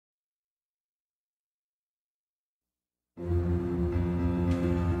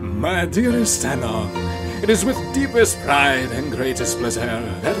my dearest Anon, it is with deepest pride and greatest pleasure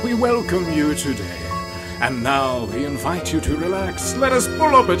that we welcome you today. And now we invite you to relax. Let us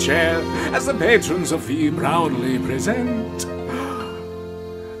pull up a chair as the patrons of V proudly present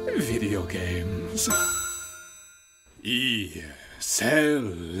Video Games. E-Cel-ebs,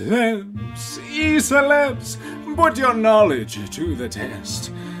 E-Cel-ebs, put your knowledge to the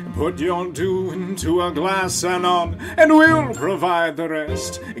test. Put your do into a glass Anon, and we'll provide the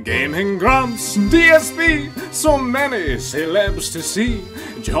rest. GameGrumps, DSP, so many celebs to see.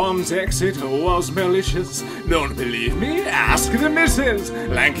 Jons' exit was malicious. Don't believe me? Ask the missus.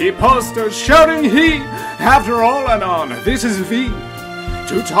 Lankey posters shouting he. After all, Anon, this is V.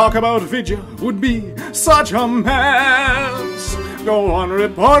 To talk about vidya would be such a mess. Go on,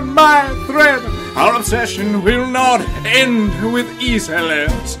 report my thread. Our obsession will not end with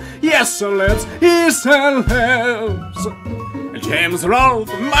E-Cel-ebs. Yes, celebs, E-Cel-ebs. James, Rolfe,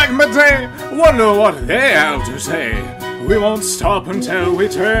 Matei, wonder what they have to say. We won't stop until we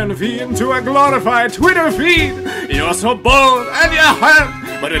turn V into a glorified Twitter feed. You're so bold and you're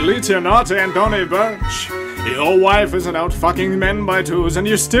hurt, but at least you're not Anthony Burch. Your wife isn't out fucking men by twos, and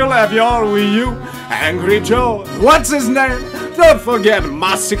you still have your Wii U. Angry Joe, what's his name? Don't forget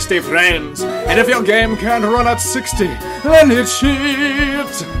my 60 frames. And if your game can't run at 60, then it's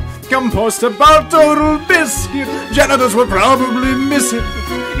shit. Compost about total biscuit. Janitors will probably miss it.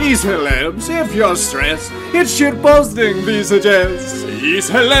 E-Cel-ebs, if you're stressed, it's shitposting, we suggest.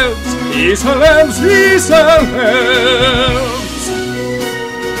 E-Cel-ebs, E-Cel-ebs, E-Cel-ebs.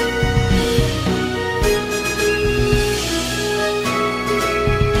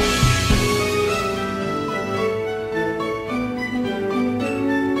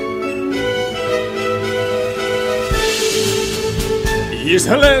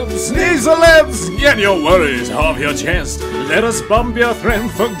 E-Cel-ebs, E-Cel-ebs, get your worries off your chest. Let us bump your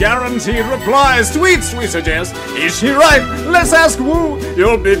friend for guaranteed replies. Tweets we suggest. Is she right? Let's ask who.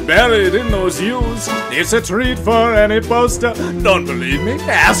 You'll be buried in those views. It's a treat for any poster. Don't believe me?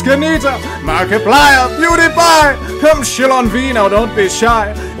 Ask Anita. Markiplier, PewDiePie. Come chill on V now, don't be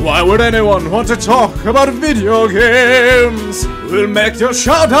shy. Why would anyone want to talk about video games? We'll make your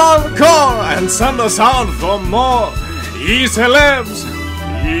shout out call and send us out for more. E-Cel-ebs,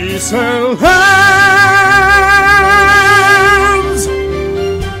 E-Cel-ebs.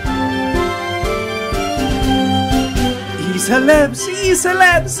 E-Cel-ebs,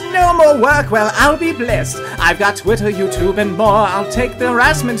 E-Cel-ebs, no more work, well I'll be blessed. I've got Twitter, YouTube and more, I'll take the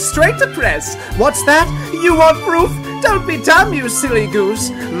harassment straight to press. What's that? You want proof? Don't be dumb, you silly goose.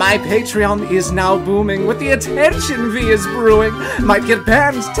 My Patreon is now booming with the attention V is brewing. Might get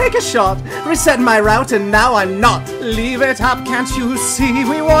banned, take a shot. Reset my route and now I'm not. Leave it up, can't you see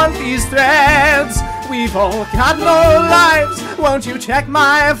we want these threads? We've all got no lives. Won't you check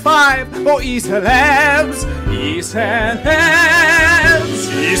my 5 for E-Cel-ebs? E-Cel-ebs,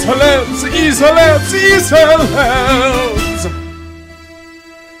 E-Cel-ebs, E-Cel-ebs, E-Cel-ebs.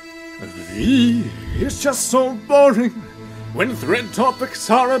 V is just so boring when thread topics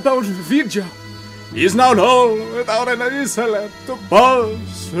are about vidya. He's not all without an E-Cel-eb to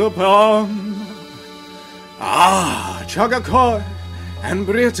buzz upon. Ah, Chugakoi and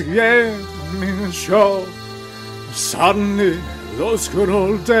Brit Gaming Show. Suddenly, those good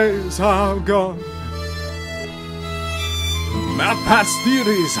old days are gone. Pat's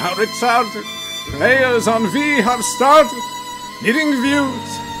theories are retarded. Players on V have started needing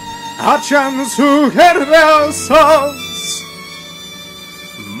views. A chance to get their songs.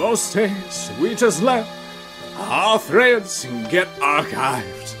 Most days we just let our threads get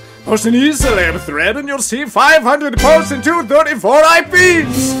archived. Post an E-Cel-eb thread and you'll see 500 posts and 234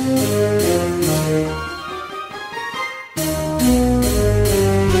 IPs.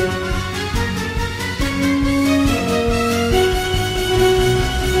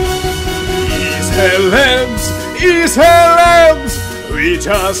 E-Cel-ebs, E-Cel-ebs. We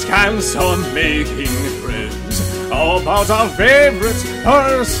just can't stop making friends about our favorite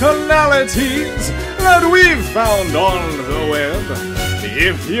personalities that we've found on the web.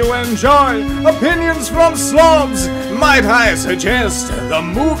 If you enjoy opinions from slobs, might I suggest the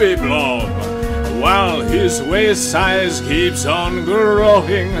movie Blob? While his waist size keeps on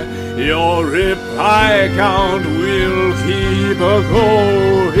growing, your reply count will keep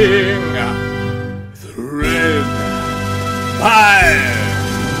going. Thread by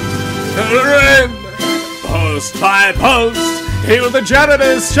thread, post by post, hear the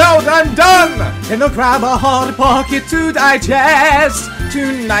janitors shout, I'm done! And they'll grab a hard pocket to digest.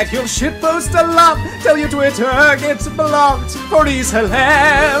 Tonight you'll shitpost a lot till your Twitter gets blocked for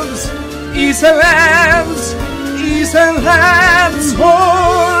E-Cel-ebs, E-Cel-ebs, E-Cel-ebs, oh!